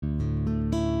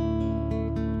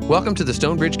Welcome to the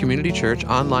Stonebridge Community Church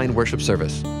online worship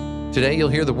service. Today you'll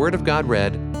hear the Word of God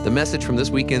read, the message from this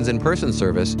weekend's in-person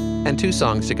service, and 2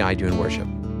 songs to guide you in worship.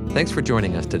 Thanks for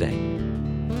joining us today.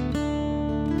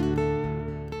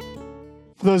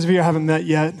 For those of you who haven't met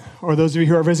yet, or those of you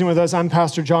who are visiting with us, I'm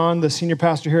Pastor John, the senior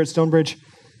pastor here at Stonebridge.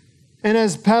 And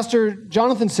as Pastor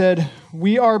Jonathan said,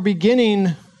 we are beginning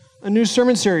a new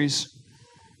sermon series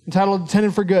entitled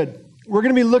Intended for Good. We're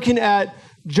going to be looking at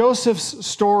Joseph's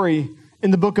story in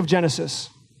the book of Genesis,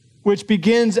 which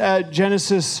begins at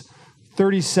Genesis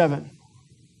 37.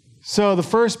 So the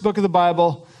first book of the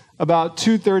Bible, about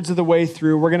 2/3 of the way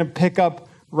through, we're going to pick up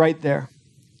right there.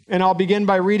 And I'll begin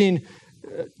by reading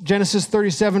Genesis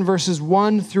 37, verses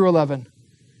 1 through 11.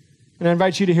 And I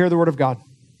invite you to hear the word of God.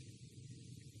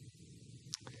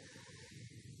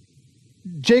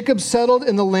 Jacob settled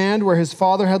in the land where his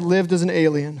father had lived as an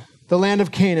alien, the land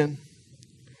of Canaan.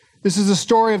 This is the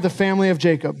story of the family of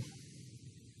Jacob.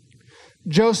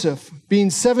 Joseph,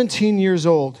 being 17 years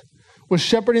old, was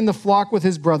shepherding the flock with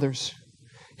his brothers.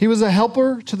 He was a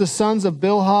helper to the sons of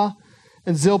Bilhah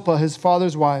and Zilpah, his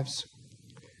father's wives.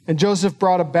 And Joseph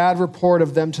brought a bad report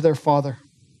of them to their father.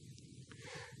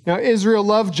 Now Israel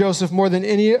loved Joseph more than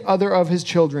any other of his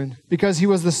children, because he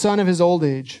was the son of his old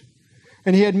age.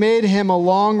 And he had made him a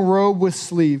long robe with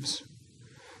sleeves.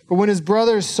 But when his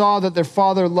brothers saw that their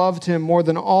father loved him more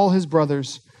than all his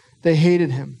brothers, they hated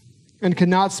him and could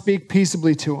not speak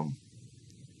peaceably to him.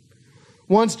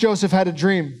 Once Joseph had a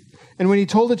dream, and when he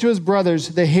told it to his brothers,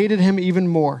 they hated him even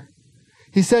more.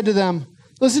 He said to them,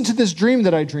 "Listen to this dream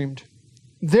that I dreamed.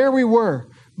 There we were,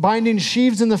 binding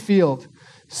sheaves in the field.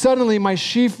 Suddenly my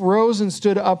sheaf rose and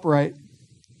stood upright.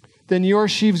 Then your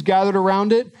sheaves gathered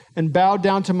around it and bowed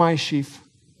down to my sheaf."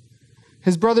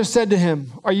 His brothers said to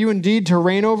him, "Are you indeed to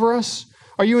reign over us?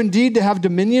 Are you indeed to have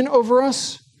dominion over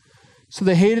us?" So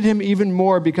they hated him even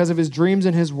more because of his dreams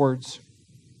and his words.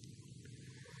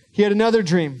 He had another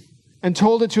dream and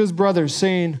told it to his brothers,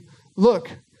 saying, "Look,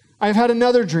 I have had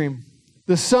another dream.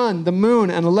 The sun, the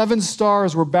moon, and 11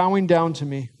 stars were bowing down to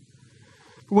me."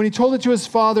 But when he told it to his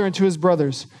father and to his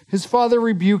brothers, his father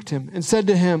rebuked him and said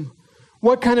to him,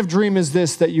 "What kind of dream is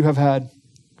this that you have had?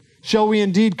 Shall we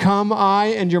indeed come, I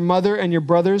and your mother and your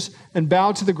brothers, and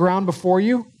bow to the ground before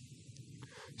you?"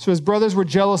 So his brothers were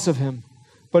jealous of him,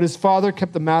 but his father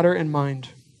kept the matter in mind.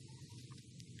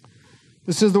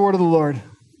 This is the word of the Lord.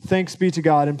 Thanks be to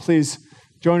God, and please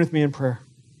join with me in prayer.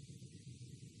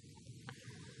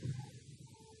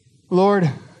 Lord,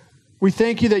 we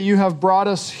thank you that you have brought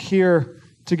us here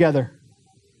together.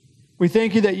 We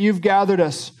thank you that you've gathered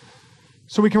us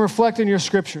so we can reflect in your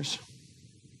scriptures.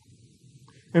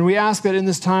 And we ask that in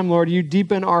this time, Lord, you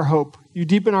deepen our hope, you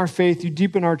deepen our faith, you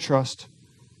deepen our trust.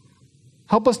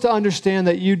 Help us to understand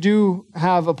that you do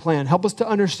have a plan. Help us to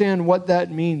understand what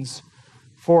that means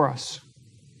for us.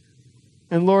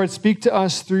 And Lord, speak to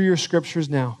us through your scriptures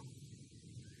now.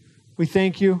 We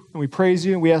thank you and we praise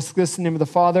you, and we ask this in the name of the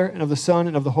Father and of the Son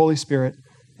and of the Holy Spirit.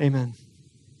 Amen.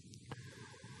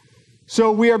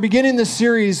 So we are beginning this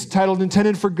series titled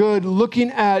Intended for Good, looking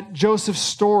at Joseph's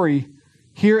story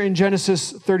here in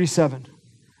Genesis 37.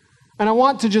 And I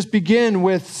want to just begin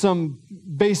with some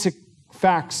basic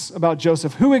facts about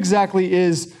Joseph. Who exactly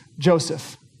is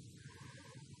Joseph?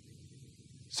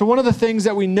 So one of the things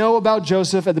that we know about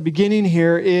Joseph at the beginning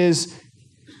here is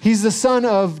he's the son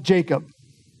of Jacob.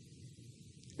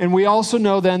 And we also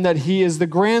know then that he is the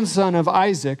grandson of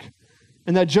Isaac,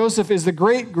 and that Joseph is the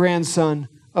great-grandson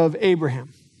of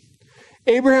Abraham.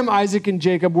 Abraham, Isaac, and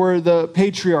Jacob were the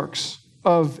patriarchs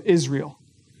of Israel.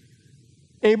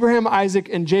 Abraham, Isaac,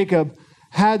 and Jacob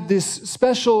had this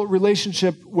special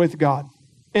relationship with God.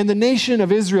 And the nation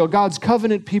of Israel, God's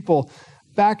covenant people,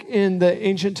 back in the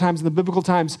ancient times, in the biblical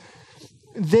times,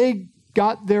 they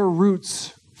got their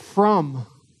roots from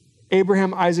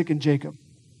Abraham, Isaac, and Jacob.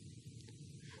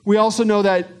 We also know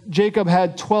that Jacob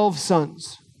had 12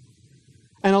 sons.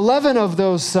 And 11 of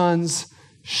those sons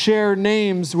share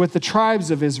names with the tribes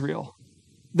of Israel.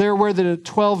 They're where the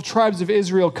 12 tribes of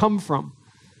Israel come from.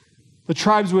 The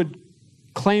tribes would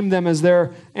claim them as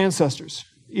their ancestors,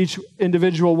 each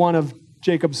individual one of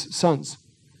Jacob's sons.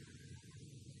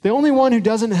 The only one who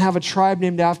doesn't have a tribe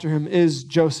named after him is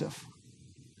Joseph.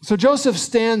 So Joseph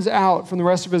stands out from the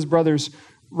rest of his brothers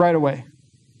right away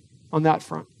on that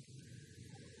front.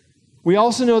 We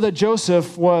also know that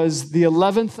Joseph was the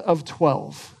 11th of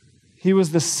 12. He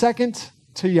was the second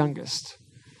to youngest.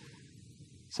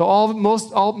 So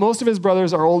most of his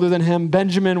brothers are older than him.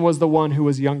 Benjamin was the one who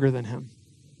was younger than him.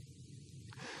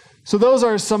 So those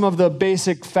are some of the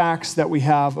basic facts that we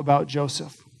have about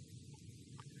Joseph.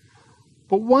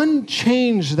 But one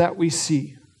change that we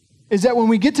see is that when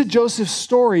we get to Joseph's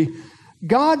story,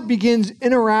 God begins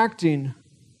interacting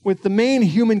with the main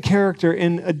human character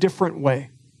in a different way.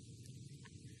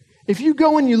 If you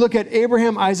go and you look at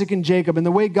Abraham, Isaac, and Jacob and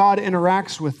the way God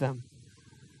interacts with them,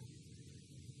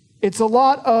 it's a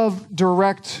lot of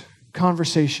direct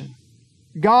conversation.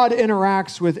 God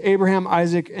interacts with Abraham,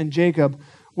 Isaac, and Jacob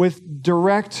with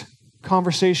direct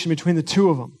conversation between the two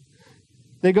of them.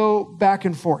 They go back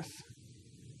and forth.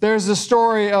 There's the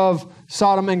story of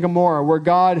Sodom and Gomorrah, where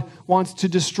God wants to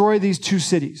destroy these two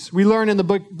cities. We learn in the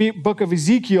book of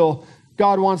Ezekiel,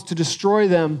 God wants to destroy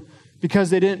them because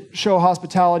they didn't show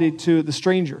hospitality to the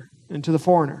stranger and to the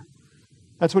foreigner.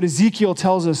 That's what Ezekiel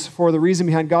tells us for the reason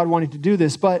behind God wanting to do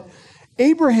this. But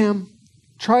Abraham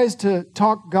tries to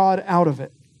talk God out of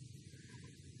it.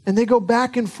 And they go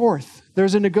back and forth.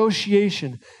 There's a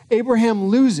negotiation. Abraham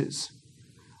loses.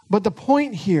 But the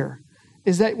point here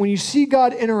is that when you see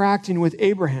God interacting with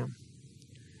Abraham,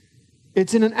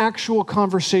 it's in an actual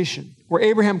conversation where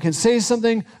Abraham can say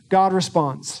something, God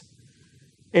responds.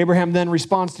 Abraham then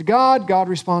responds to God, God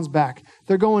responds back.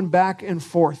 They're going back and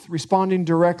forth, responding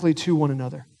directly to one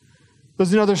another.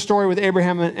 There's another story with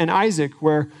Abraham and Isaac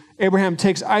where Abraham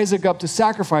takes Isaac up to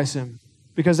sacrifice him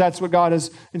because that's what God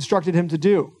has instructed him to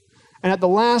do. And at the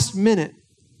last minute,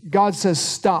 God says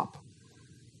stop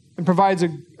and provides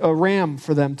a ram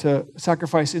for them to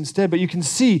sacrifice instead. But you can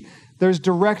see there's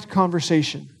direct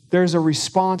conversation. There's a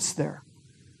response there.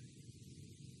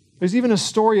 There's even a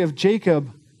story of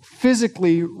Jacob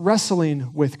physically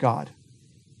wrestling with God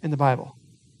in the Bible.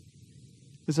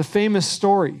 It's a famous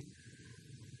story.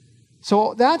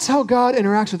 So that's how God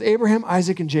interacts with Abraham,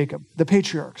 Isaac, and Jacob, the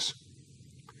patriarchs.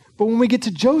 But when we get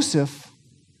to Joseph,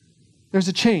 there's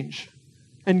a change.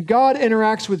 And God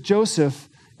interacts with Joseph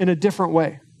in a different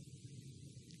way.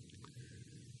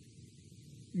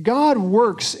 God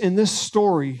works in this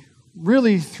story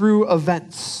really through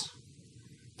events,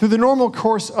 through the normal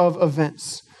course of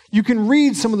events. You can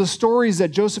read some of the stories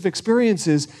that Joseph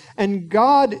experiences, and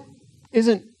God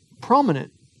isn't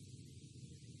prominent.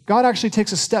 God actually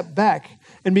takes a step back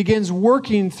and begins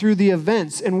working through the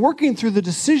events and working through the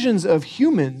decisions of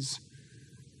humans.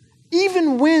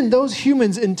 Even when those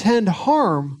humans intend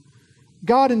harm,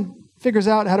 God figures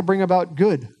out how to bring about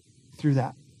good through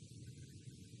that.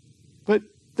 But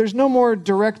there's no more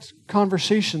direct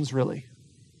conversations, really.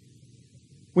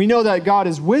 We know that God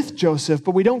is with Joseph,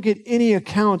 but we don't get any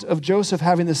account of Joseph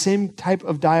having the same type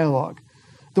of dialogue.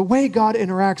 The way God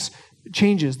interacts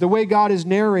changes. The way God is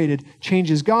narrated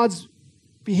changes. God's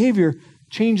behavior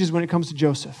changes when it comes to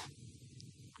Joseph.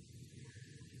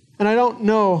 And I don't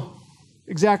know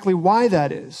exactly why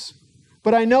that is,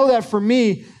 but I know that for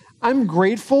me, I'm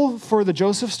grateful for the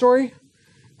Joseph story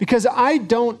because I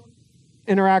don't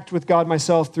interact with God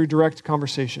myself through direct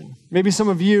conversation. Maybe some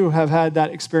of you have had that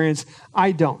experience.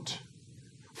 I don't.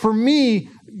 For me,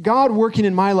 God working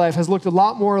in my life has looked a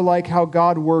lot more like how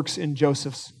God works in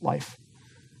Joseph's life,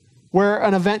 where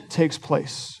an event takes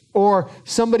place or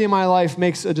somebody in my life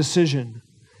makes a decision.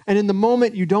 And in the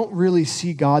moment, you don't really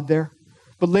see God there.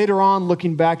 But later on,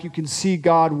 looking back, you can see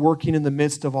God working in the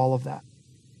midst of all of that,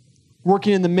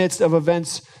 working in the midst of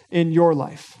events in your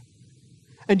life.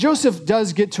 And Joseph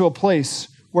does get to a place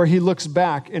where he looks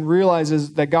back and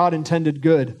realizes that God intended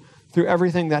good through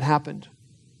everything that happened.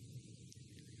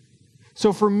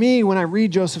 So for me, when I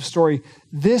read Joseph's story,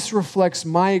 this reflects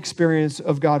my experience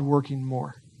of God working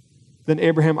more than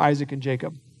Abraham, Isaac, and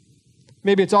Jacob.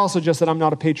 Maybe it's also just that I'm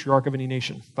not a patriarch of any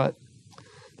nation, but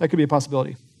that could be a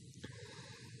possibility.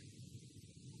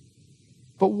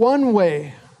 But one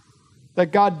way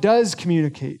that God does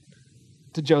communicate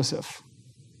to Joseph,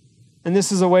 and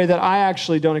this is a way that I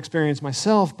actually don't experience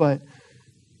myself, but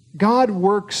God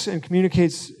works and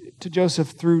communicates to Joseph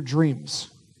through dreams.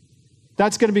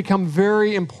 That's going to become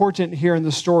very important here in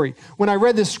the story. When I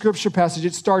read this scripture passage,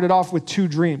 it started off with 2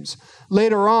 dreams.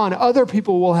 Later on, other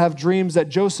people will have dreams that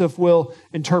Joseph will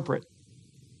interpret.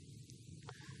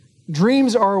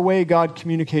 Dreams are a way God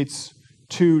communicates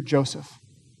to Joseph.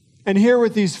 And here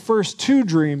with these first 2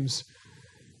 dreams,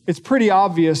 it's pretty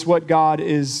obvious what God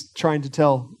is trying to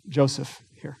tell Joseph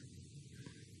here.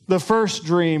 The first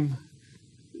dream,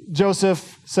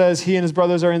 Joseph says he and his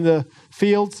brothers are in the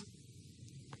fields,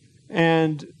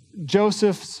 and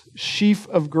Joseph's sheaf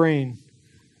of grain,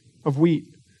 of wheat,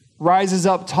 rises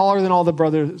up taller than all the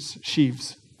brothers'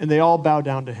 sheaves, and they all bow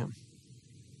down to him.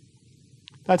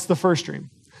 That's the first dream.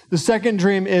 The second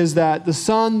dream is that the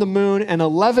sun, the moon, and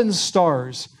 11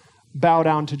 stars bow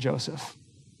down to Joseph.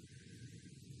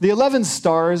 The 11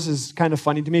 stars is kind of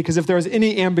funny to me because if there was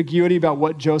any ambiguity about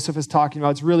what Joseph is talking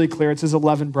about, it's really clear. It's his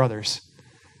 11 brothers.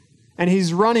 And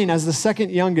he's running as the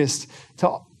second youngest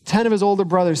to 10 of his older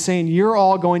brothers saying, "You're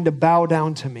all going to bow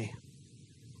down to me."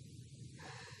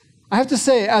 I have to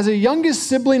say, as a youngest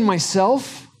sibling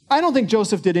myself, I don't think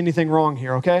Joseph did anything wrong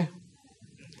here, okay?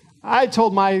 I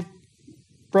told my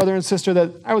brother and sister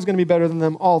that I was going to be better than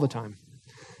them all the time.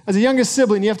 As a youngest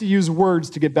sibling, you have to use words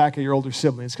to get back at your older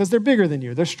siblings because they're bigger than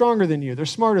you, they're stronger than you, they're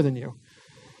smarter than you.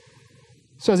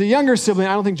 So as a younger sibling,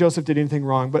 I don't think Joseph did anything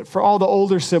wrong, but for all the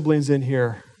older siblings in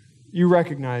here, you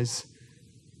recognize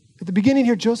at the beginning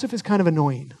here, Joseph is kind of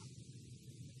annoying.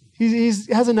 He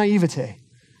has a naivete.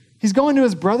 He's going to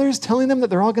his brothers, telling them that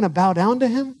they're all going to bow down to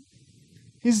him.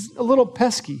 He's a little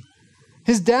pesky.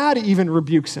 His dad even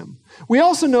rebukes him. We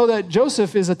also know that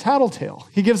Joseph is a tattletale.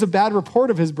 He gives a bad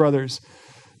report of his brothers.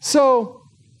 So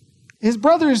his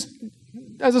brothers,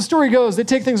 as the story goes, they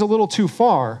take things a little too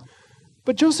far.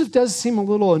 But Joseph does seem a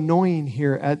little annoying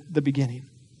here at the beginning.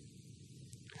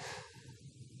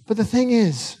 But the thing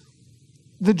is,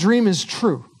 the dream is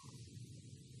true.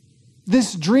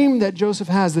 This dream that Joseph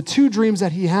has, the two dreams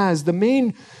that he has, the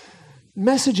main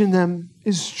message in them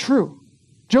is true.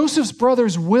 Joseph's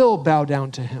brothers will bow down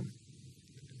to him.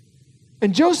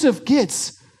 And Joseph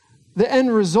gets the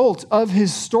end result of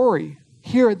his story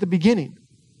here at the beginning.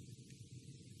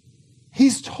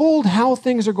 He's told how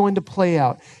things are going to play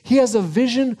out. He has a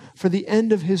vision for the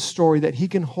end of his story that he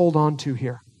can hold on to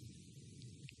here.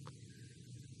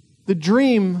 The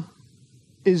dream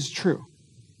is true.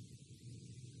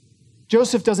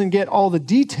 Joseph doesn't get all the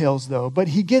details, though, but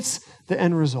he gets the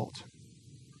end result.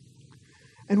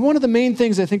 And one of the main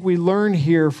things I think we learn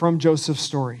here from Joseph's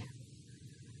story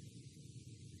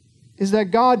is that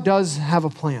God does have a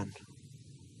plan.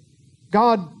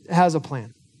 God has a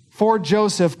plan. For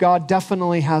Joseph, God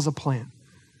definitely has a plan.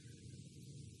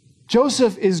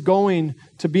 Joseph is going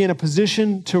to be in a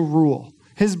position to rule.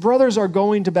 His brothers are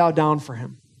going to bow down for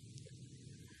him.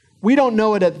 We don't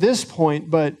know it at this point,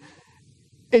 but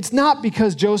it's not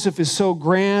because Joseph is so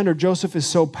grand or Joseph is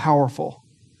so powerful.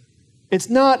 It's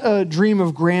not a dream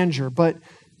of grandeur, but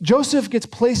Joseph gets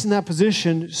placed in that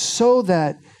position so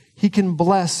that he can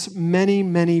bless many,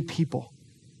 many people.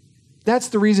 That's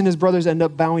the reason his brothers end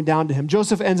up bowing down to him.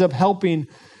 Joseph ends up helping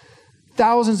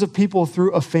thousands of people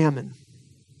through a famine.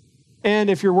 And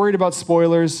if you're worried about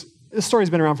spoilers, this story's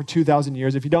been around for 2,000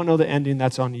 years. If you don't know the ending,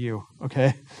 that's on you,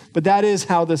 okay? But that is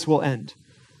how this will end.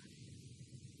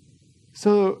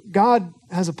 So God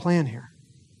has a plan here.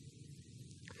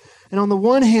 And on the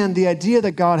one hand, the idea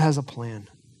that God has a plan,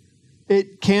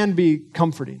 it can be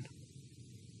comforting.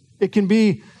 It can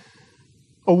be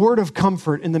a word of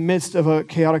comfort in the midst of a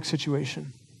chaotic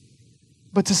situation.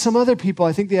 But to some other people,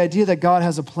 I think the idea that God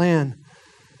has a plan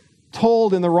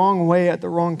told in the wrong way at the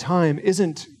wrong time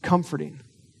isn't comforting.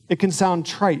 It can sound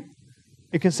trite.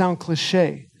 It can sound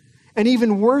cliche. And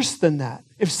even worse than that,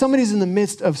 if somebody's in the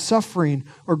midst of suffering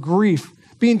or grief,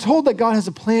 being told that God has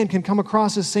a plan can come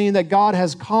across as saying that God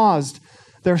has caused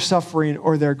their suffering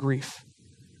or their grief.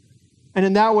 And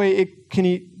in that way, it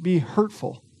can be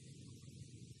hurtful.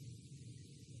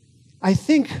 I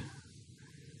think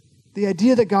the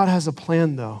idea that God has a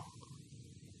plan, though,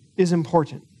 is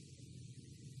important.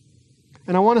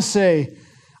 And I want to say,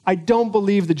 I don't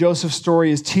believe the Joseph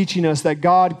story is teaching us that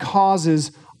God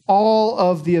causes all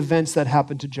of the events that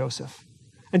happened to Joseph.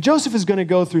 And Joseph is going to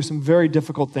go through some very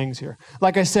difficult things here.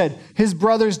 Like I said, his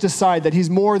brothers decide that he's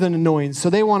more than annoying, so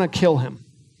they want to kill him.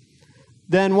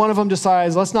 Then one of them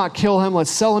decides, let's not kill him, let's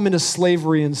sell him into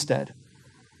slavery instead.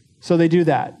 So they do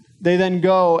that. They then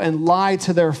go and lie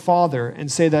to their father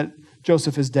and say that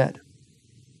Joseph is dead.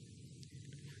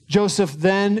 Joseph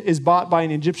then is bought by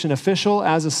an Egyptian official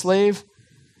as a slave.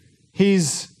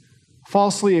 He's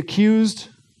falsely accused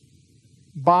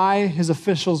by his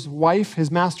official's wife,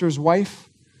 his master's wife.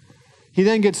 He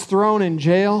then gets thrown in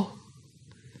jail.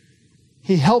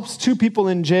 He helps two people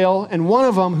in jail, and one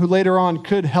of them, who later on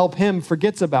could help him,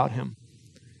 forgets about him.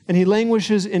 And he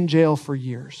languishes in jail for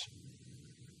years.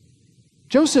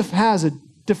 Joseph has a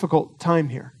difficult time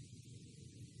here.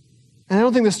 And I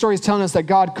don't think the story is telling us that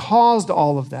God caused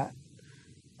all of that.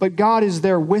 But God is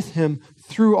there with him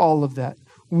through all of that,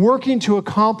 working to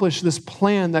accomplish this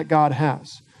plan that God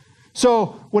has.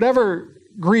 So whatever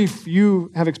grief you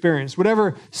have experienced,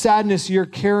 whatever sadness you're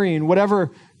carrying,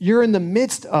 whatever you're in the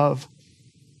midst of,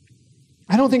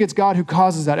 I don't think it's God who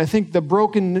causes that. I think the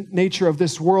broken nature of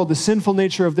this world, the sinful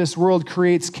nature of this world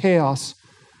creates chaos,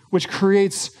 which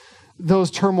creates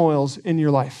those turmoils in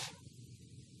your life.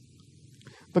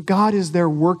 But God is there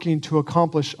working to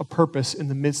accomplish a purpose in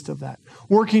the midst of that,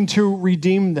 working to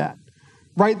redeem that.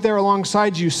 Right there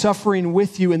alongside you, suffering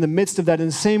with you in the midst of that, in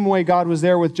the same way God was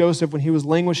there with Joseph when he was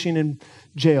languishing in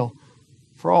jail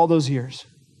for all those years.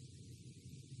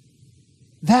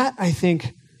 That, I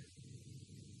think,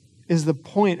 is the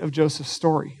point of Joseph's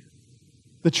story.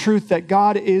 The truth that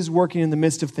God is working in the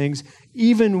midst of things,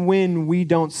 even when we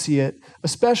don't see it,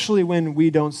 especially when we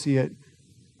don't see it,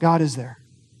 God is there.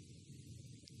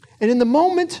 And in the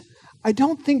moment, I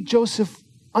don't think Joseph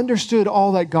understood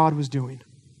all that God was doing.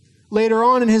 Later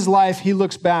on in his life, he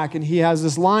looks back and he has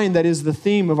this line that is the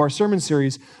theme of our sermon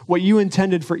series, what you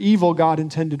intended for evil, God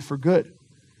intended for good.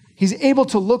 He's able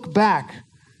to look back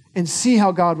and see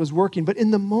how God was working. But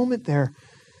in the moment there,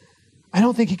 I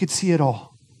don't think he could see it all.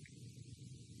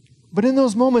 But in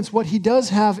those moments, what he does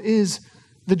have is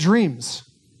the dreams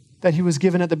that he was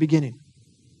given at the beginning.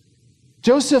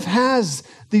 Joseph has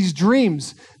these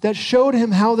dreams that showed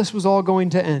him how this was all going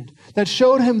to end, that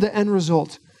showed him the end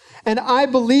result. And I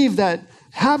believe that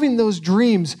having those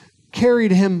dreams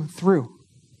carried him through,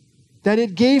 that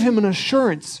it gave him an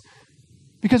assurance.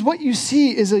 Because what you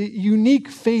see is a unique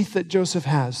faith that Joseph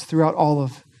has throughout all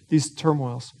of these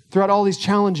turmoils, throughout all these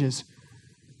challenges.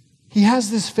 He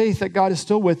has this faith that God is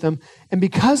still with him, and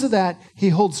because of that, he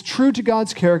holds true to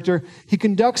God's character. He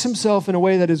conducts himself in a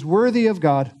way that is worthy of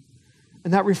God,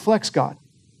 and that reflects God.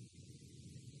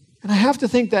 And I have to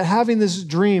think that having this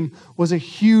dream was a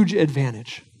huge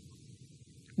advantage.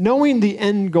 Knowing the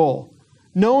end goal,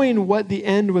 knowing what the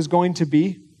end was going to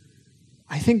be,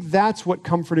 I think that's what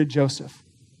comforted Joseph.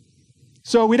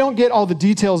 So we don't get all the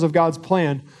details of God's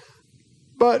plan,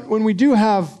 but when we do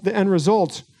have the end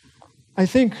result, I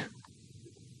think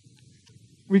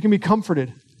we can be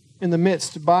comforted in the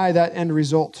midst by that end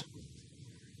result.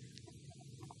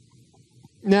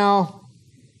 Now,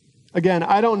 again,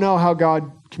 I don't know how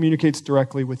God communicates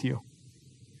directly with you.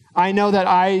 I know that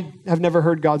I have never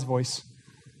heard God's voice.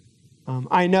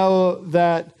 I know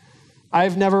that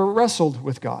I've never wrestled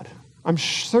with God. I'm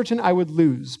certain I would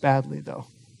lose badly, though.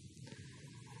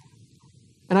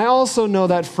 And I also know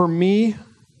that for me,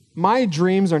 my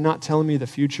dreams are not telling me the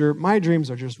future. My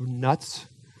dreams are just nuts.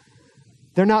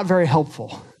 They're not very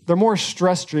helpful. They're more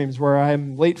stress dreams where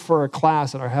I'm late for a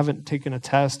class and I haven't taken a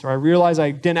test, or I realize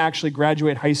I didn't actually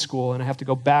graduate high school and I have to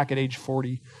go back at age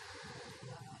 40,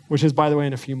 which is, by the way,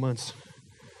 in a few months.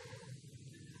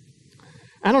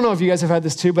 I don't know if you guys have had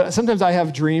this too, but sometimes I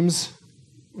have dreams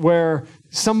where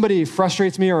somebody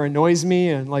frustrates me or annoys me,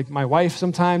 and like my wife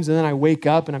sometimes, and then I wake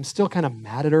up and I'm still kind of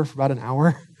mad at her for about an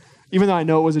hour, even though I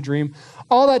know it was a dream.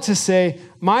 All that to say,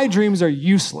 my dreams are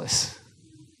useless.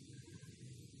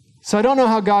 So I don't know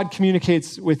how God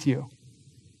communicates with you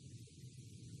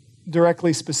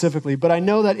directly, specifically, but I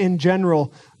know that in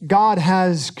general, God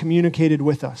has communicated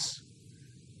with us.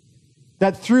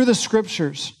 That through the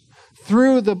scriptures,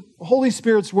 through the Holy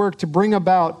Spirit's work to bring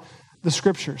about the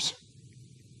scriptures,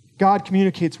 God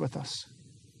communicates with us.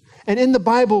 And in the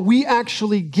Bible, we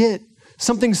actually get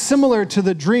something similar to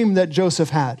the dream that Joseph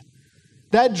had.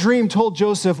 That dream told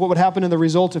Joseph what would happen in the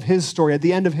result of his story, at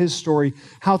the end of his story,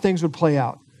 how things would play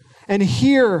out. And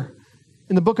here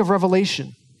in the book of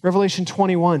Revelation, Revelation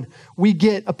 21, we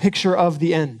get a picture of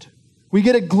the end. We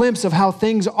get a glimpse of how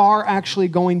things are actually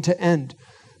going to end.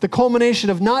 The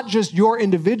culmination of not just your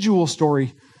individual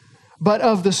story, but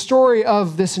of the story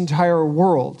of this entire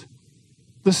world.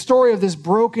 The story of this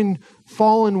broken,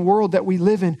 fallen world that we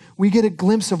live in. We get a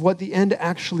glimpse of what the end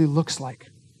actually looks like.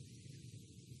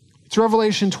 It's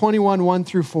Revelation 21, 1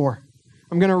 through 4.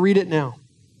 I'm going to read it now.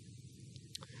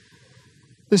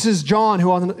 This is John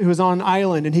who is on an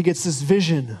island, and he gets this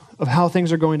vision of how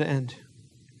things are going to end.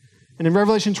 And in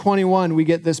Revelation 21, we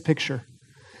get this picture.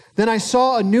 Then I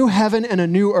saw a new heaven and a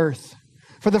new earth.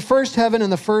 For the first heaven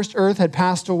and the first earth had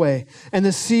passed away, and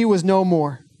the sea was no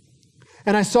more.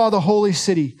 And I saw the holy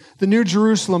city, the new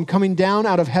Jerusalem, coming down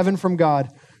out of heaven from God,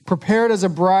 prepared as a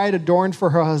bride adorned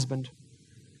for her husband.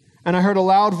 And I heard a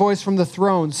loud voice from the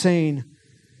throne saying,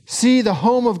 "See, the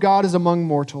home of God is among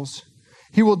mortals.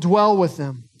 He will dwell with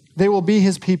them. They will be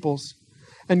his peoples,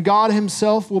 and God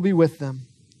himself will be with them.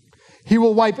 He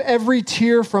will wipe every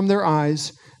tear from their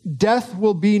eyes. Death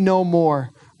will be no more.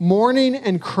 Mourning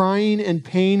and crying and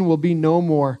pain will be no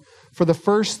more, for the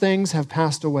first things have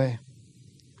passed away."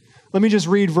 Let me just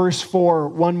read verse 4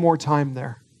 one more time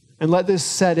there, and let this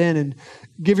set in and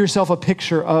give yourself a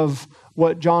picture of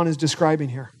what John is describing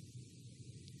here.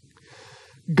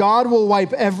 God will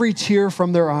wipe every tear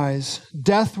from their eyes.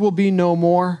 Death will be no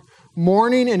more.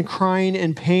 Mourning and crying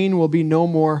and pain will be no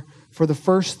more, for the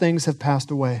first things have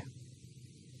passed away.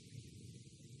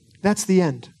 That's the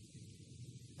end.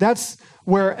 That's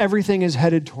where everything is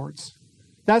headed towards.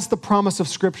 That's the promise of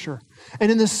Scripture. And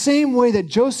in the same way that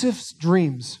Joseph's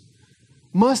dreams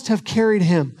must have carried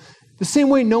him, the same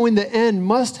way knowing the end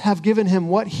must have given him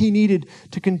what he needed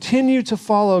to continue to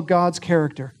follow God's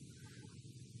character,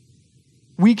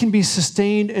 we can be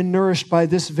sustained and nourished by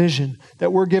this vision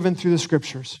that we're given through the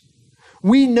scriptures.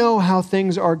 We know how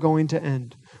things are going to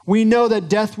end. We know that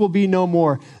death will be no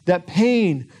more, that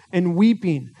pain and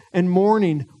weeping and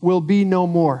mourning will be no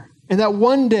more. And that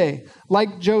one day,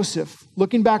 like Joseph,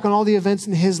 looking back on all the events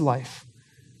in his life,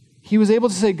 he was able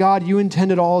to say, God, you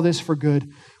intended all of this for good.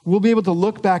 We'll be able to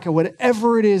look back at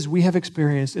whatever it is we have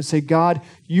experienced and say, God,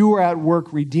 you are at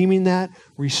work redeeming that,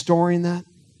 restoring that.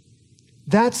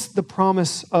 That's the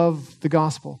promise of the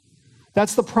gospel.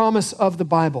 That's the promise of the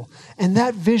Bible. And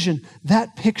that vision,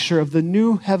 that picture of the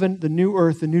new heaven, the new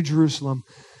earth, the new Jerusalem,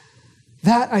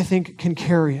 that I think can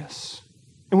carry us.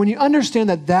 And when you understand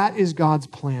that that is God's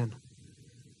plan,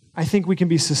 I think we can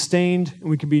be sustained and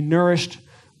we can be nourished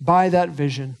by that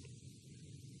vision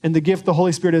and the gift the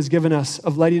Holy Spirit has given us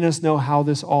of letting us know how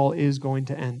this all is going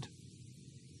to end.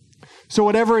 So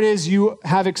whatever it is you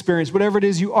have experienced, whatever it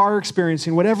is you are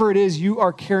experiencing, whatever it is you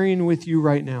are carrying with you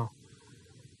right now,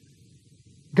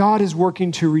 God is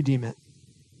working to redeem it.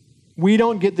 We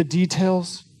don't get the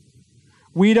details.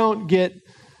 We don't get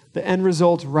the end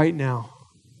result right now,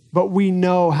 but we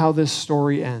know how this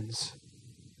story ends.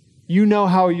 You know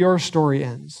how your story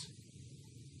ends.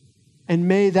 And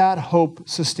may that hope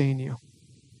sustain you.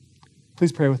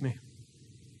 Please pray with me.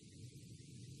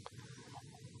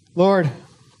 Lord,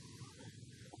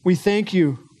 we thank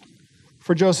you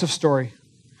for Joseph's story.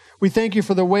 We thank you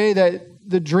for the way that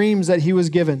the dreams that he was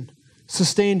given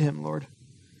sustained him, Lord.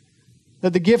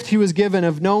 That the gift he was given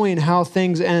of knowing how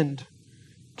things end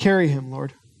carry him,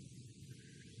 Lord.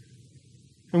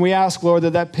 And we ask, Lord,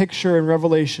 that that picture in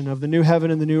Revelation of the new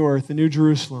heaven and the new earth, the new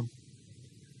Jerusalem,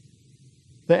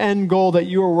 the end goal that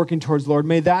you are working towards, Lord,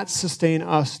 may that sustain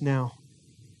us now.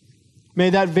 May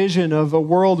that vision of a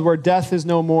world where death is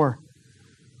no more,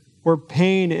 where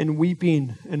pain and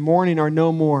weeping and mourning are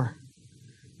no more,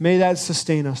 may that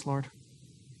sustain us, Lord.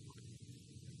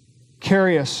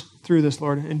 Carry us through this,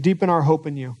 Lord, and deepen our hope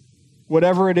in you,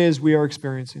 whatever it is we are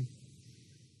experiencing.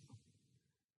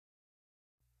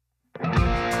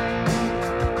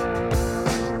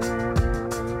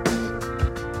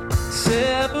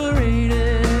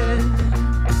 Separated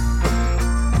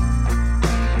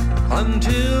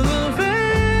until the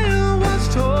veil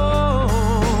was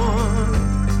torn,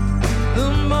 the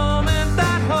moment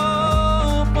that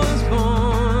hope was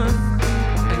born,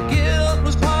 and guilt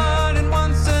was pardoned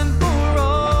once and for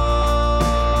all.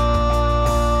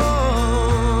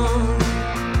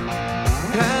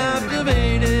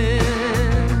 Captivated,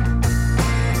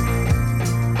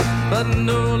 but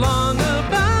no longer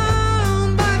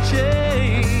bound by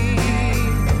chains.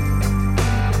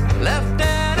 Left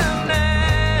at an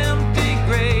empty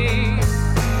grave,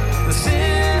 the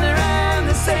sinner and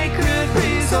the sacred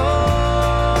resort.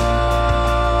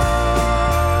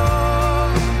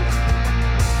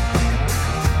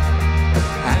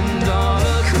 And all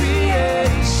of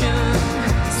creation,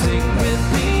 sing with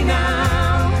me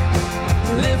now.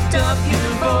 Lift up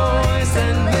your voice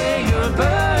and lay your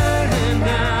burden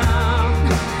down.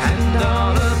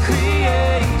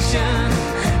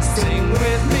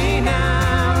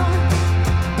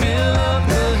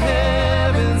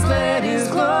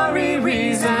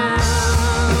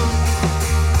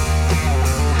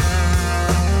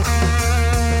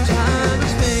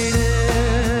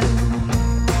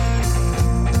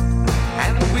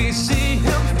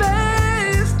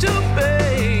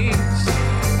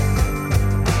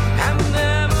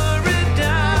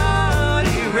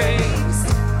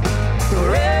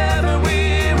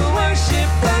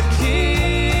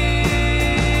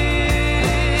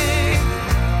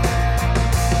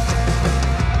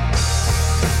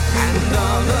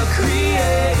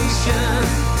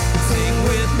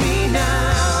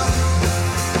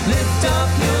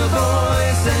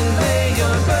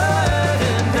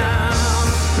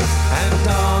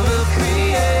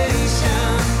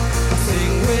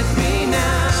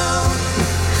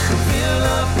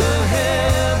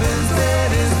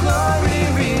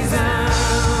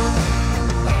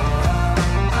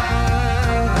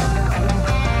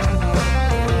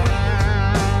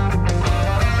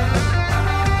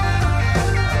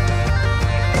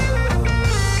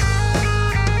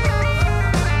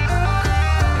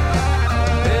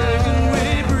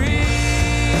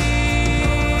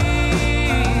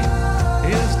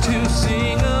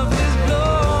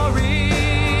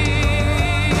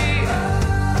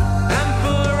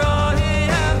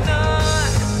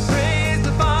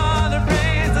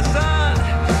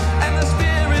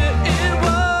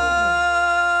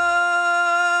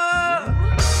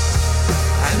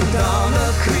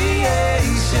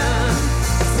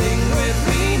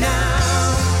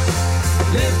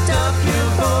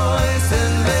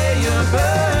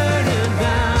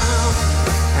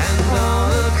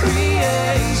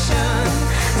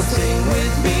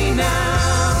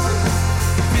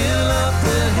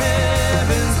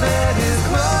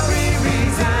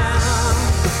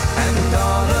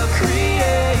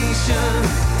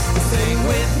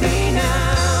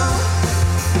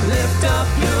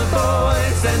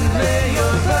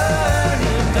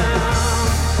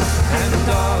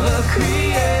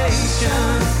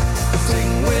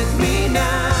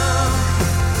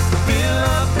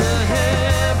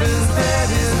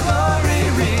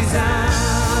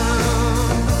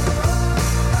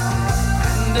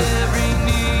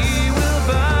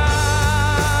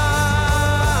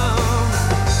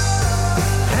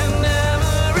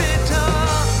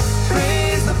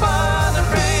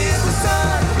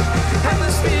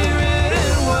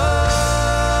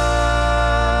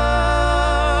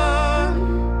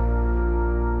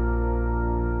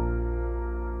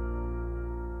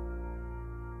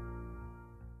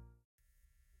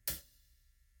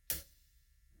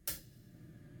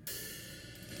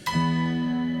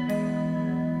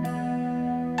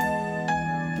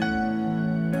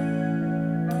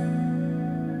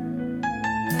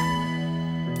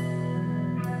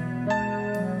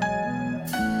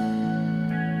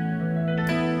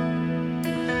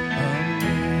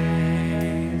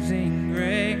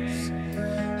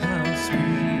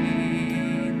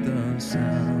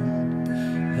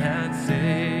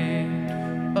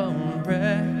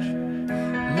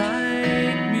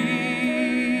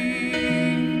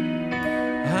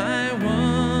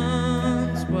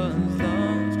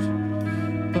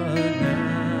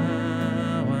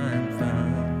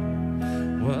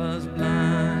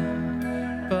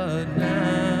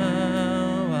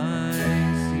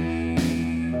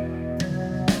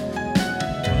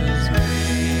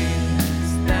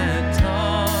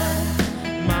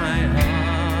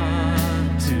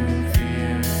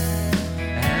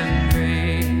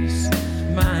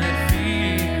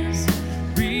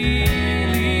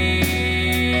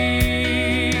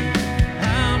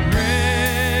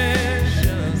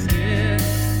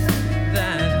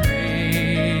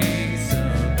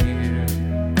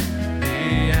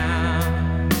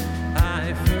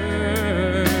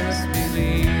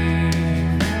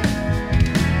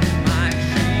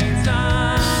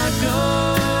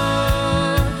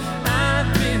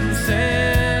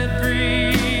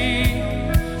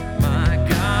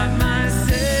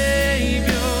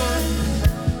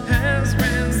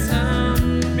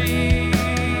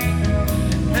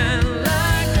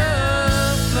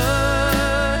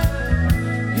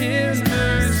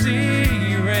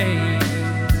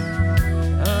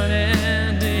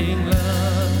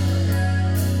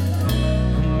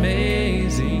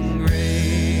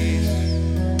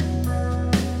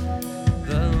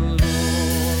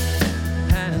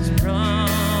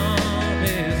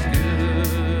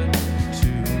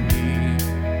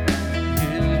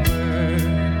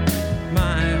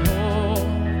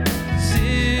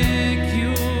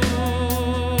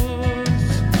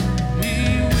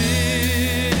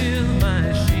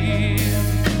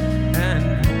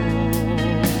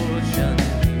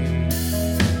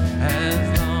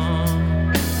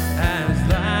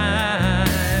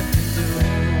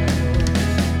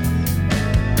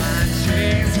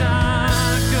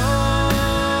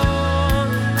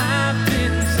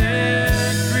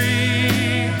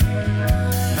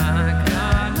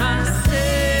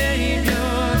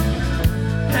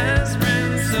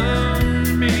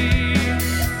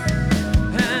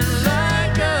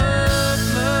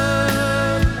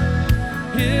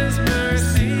 kiss me.